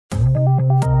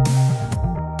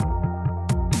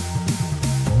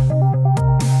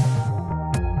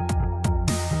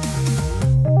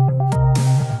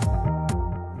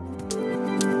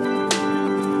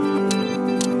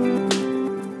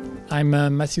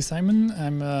I'm Matthew Simon.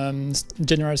 I'm a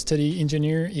general study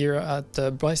engineer here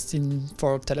at Brest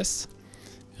for Thales.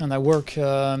 And I work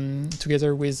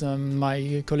together with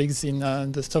my colleagues in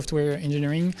the software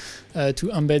engineering to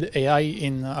embed AI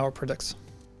in our products.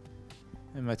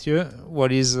 And Mathieu,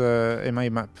 what is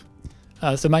MIMAP?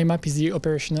 So MIMAP is the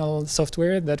operational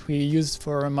software that we use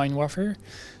for mine warfare.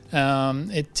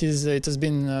 It has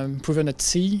been proven at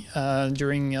sea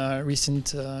during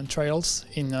recent trials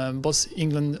in both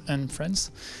England and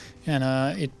France, and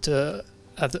it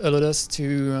has allowed us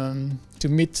to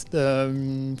meet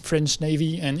the French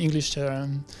Navy and English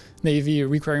Navy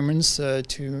requirements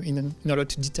in order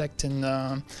to detect and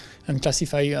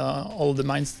classify all the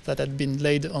mines that had been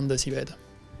laid on the seabed.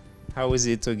 How is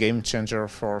it a game changer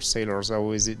for sailors?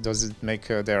 Does it make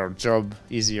their job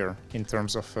easier in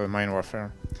terms of mine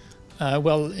warfare?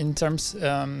 Well, in terms,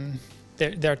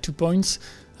 there are 2 points.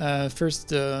 First,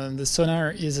 the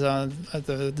sonar is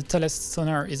the Thales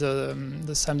sonar is the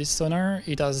SAMDIS sonar.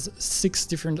 It has 6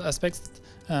 different aspects,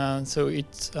 so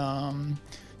it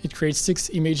creates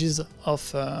 6 images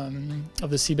of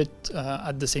the seabed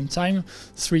at the same time,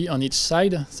 3 on each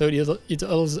side. So it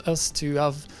allows us to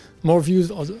have more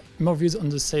views on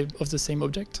the same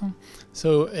object.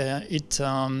 So it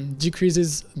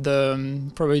decreases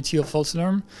the probability of false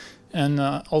alarm and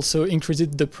also increases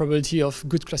the probability of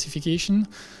good classification.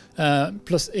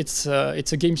 Plus, it's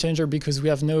a game changer because we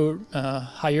have no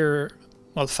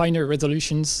finer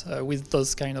resolutions with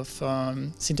those kind of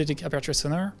synthetic aperture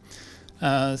sonar.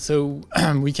 So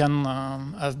we can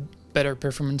have better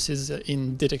performances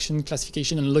in detection,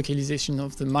 classification, and localization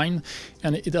of the mine,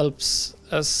 and it helps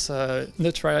us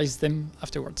neutralize them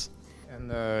afterwards.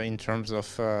 And in terms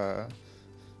of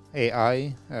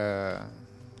AI,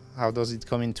 how does it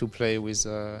come into play with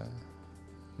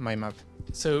MIMAP?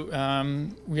 So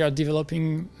we are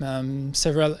developing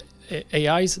several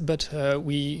AIs, but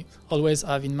we always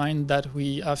have in mind that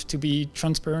we have to be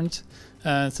transparent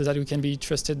so that we can be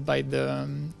trusted by the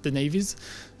navies.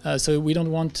 So we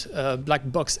don't want black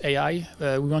box AI.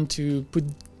 We want to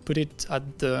put it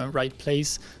at the right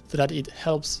place so that it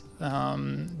helps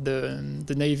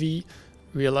the Navy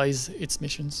realize its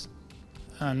missions.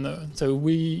 And so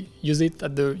we use it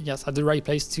at the right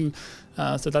place too,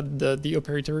 so that the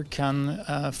operator can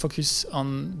focus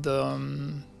on the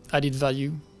added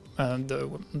value,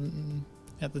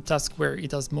 the task where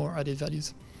it has more added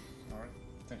values. All right.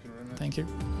 Thank you very much. Thank you.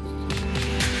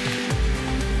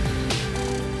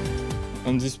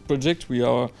 On this project, we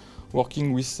are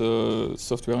working with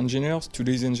software engineers,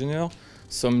 2D engineers,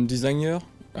 some designers,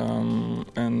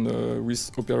 and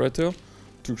with operators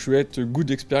to create a good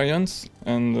experience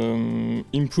and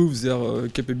improve their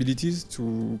capabilities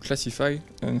to classify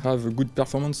and have a good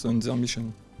performance on their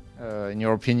mission. In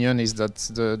your opinion, is that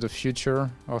the future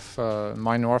of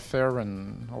mine warfare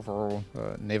and overall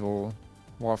naval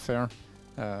warfare?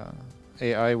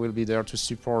 AI will be there to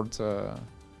support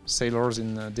sailors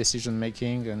in decision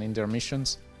making and in their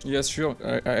missions? Yes, sure.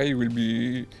 AI will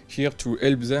be here to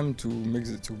help them to make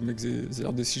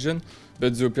their decision,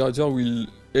 but the operator will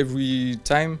every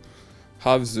time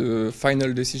have the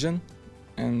final decision,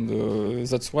 and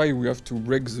that's why we have to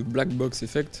break the black box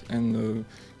effect and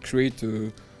create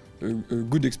a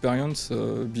good experience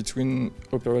between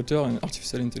operator and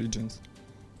artificial intelligence.